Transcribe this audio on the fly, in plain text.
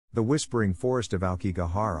The Whispering Forest of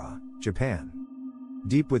Aokigahara, Japan.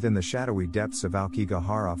 Deep within the shadowy depths of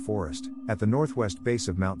Aokigahara Forest, at the northwest base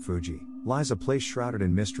of Mount Fuji, lies a place shrouded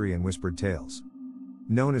in mystery and whispered tales.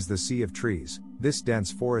 Known as the Sea of Trees, this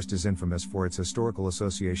dense forest is infamous for its historical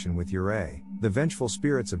association with Eerie, the vengeful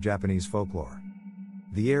spirits of Japanese folklore.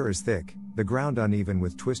 The air is thick, the ground uneven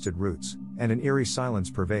with twisted roots, and an eerie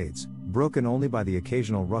silence pervades, broken only by the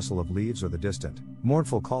occasional rustle of leaves or the distant,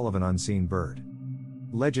 mournful call of an unseen bird.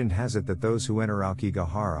 Legend has it that those who enter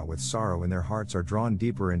Aokigahara with sorrow in their hearts are drawn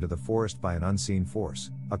deeper into the forest by an unseen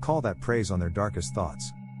force, a call that preys on their darkest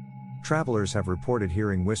thoughts. Travelers have reported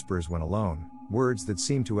hearing whispers when alone, words that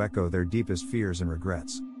seem to echo their deepest fears and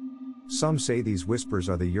regrets. Some say these whispers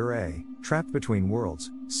are the Eerie, trapped between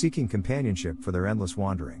worlds, seeking companionship for their endless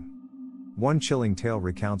wandering. One chilling tale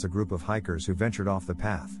recounts a group of hikers who ventured off the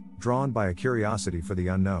path, drawn by a curiosity for the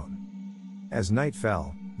unknown. As night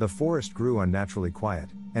fell, the forest grew unnaturally quiet,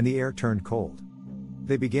 and the air turned cold.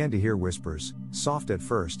 They began to hear whispers, soft at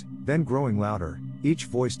first, then growing louder, each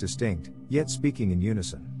voice distinct, yet speaking in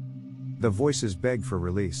unison. The voices begged for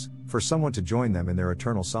release, for someone to join them in their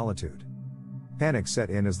eternal solitude. Panic set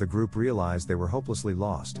in as the group realized they were hopelessly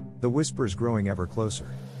lost, the whispers growing ever closer.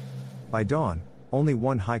 By dawn, only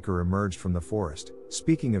one hiker emerged from the forest,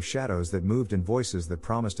 speaking of shadows that moved and voices that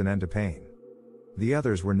promised an end to pain. The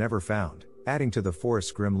others were never found, adding to the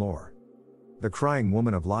forest's grim lore. The Crying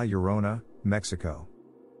Woman of La Llorona, Mexico.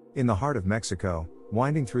 In the heart of Mexico,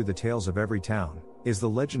 winding through the tales of every town, is the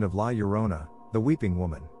legend of La Llorona, the Weeping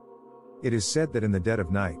Woman. It is said that in the dead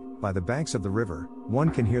of night, by the banks of the river,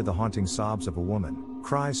 one can hear the haunting sobs of a woman,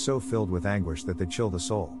 cries so filled with anguish that they chill the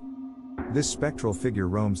soul. This spectral figure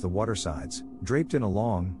roams the watersides, draped in a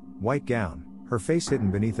long, white gown, her face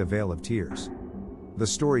hidden beneath a veil of tears. The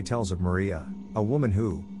story tells of Maria, a woman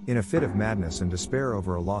who, in a fit of madness and despair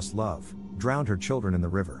over a lost love, drowned her children in the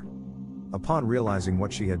river. Upon realizing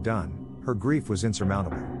what she had done, her grief was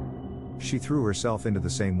insurmountable. She threw herself into the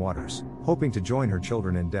same waters, hoping to join her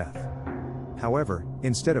children in death. However,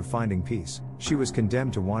 instead of finding peace, she was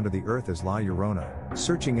condemned to wander the earth as La Llorona,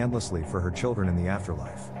 searching endlessly for her children in the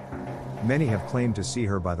afterlife. Many have claimed to see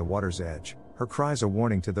her by the water's edge, her cries a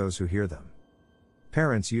warning to those who hear them.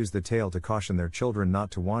 Parents use the tale to caution their children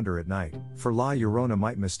not to wander at night, for La Llorona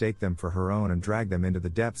might mistake them for her own and drag them into the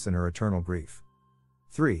depths in her eternal grief.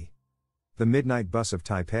 3. The Midnight Bus of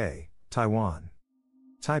Taipei, Taiwan.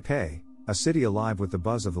 Taipei, a city alive with the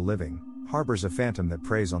buzz of the living, harbors a phantom that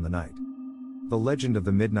preys on the night. The legend of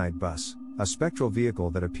the Midnight Bus, a spectral vehicle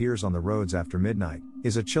that appears on the roads after midnight,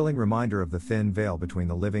 is a chilling reminder of the thin veil between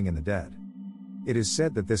the living and the dead. It is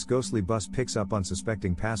said that this ghostly bus picks up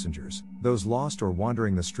unsuspecting passengers, those lost or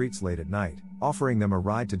wandering the streets late at night, offering them a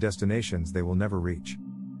ride to destinations they will never reach.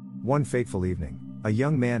 One fateful evening, a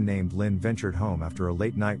young man named Lin ventured home after a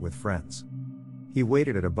late night with friends. He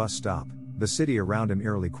waited at a bus stop, the city around him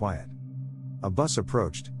eerily quiet. A bus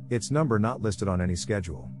approached, its number not listed on any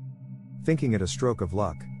schedule. Thinking it a stroke of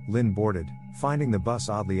luck, Lin boarded, finding the bus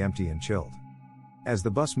oddly empty and chilled. As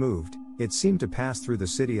the bus moved, it seemed to pass through the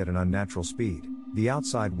city at an unnatural speed, the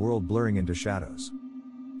outside world blurring into shadows.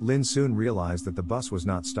 Lin soon realized that the bus was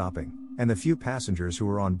not stopping, and the few passengers who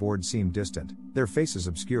were on board seemed distant, their faces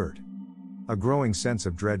obscured. A growing sense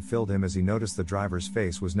of dread filled him as he noticed the driver's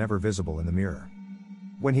face was never visible in the mirror.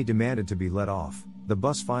 When he demanded to be let off, the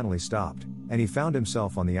bus finally stopped, and he found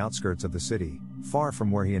himself on the outskirts of the city, far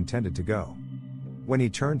from where he intended to go. When he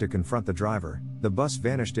turned to confront the driver, the bus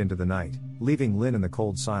vanished into the night, leaving Lin in the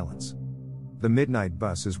cold silence. The Midnight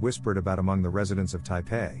Bus is whispered about among the residents of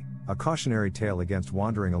Taipei, a cautionary tale against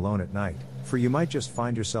wandering alone at night, for you might just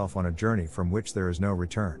find yourself on a journey from which there is no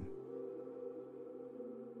return.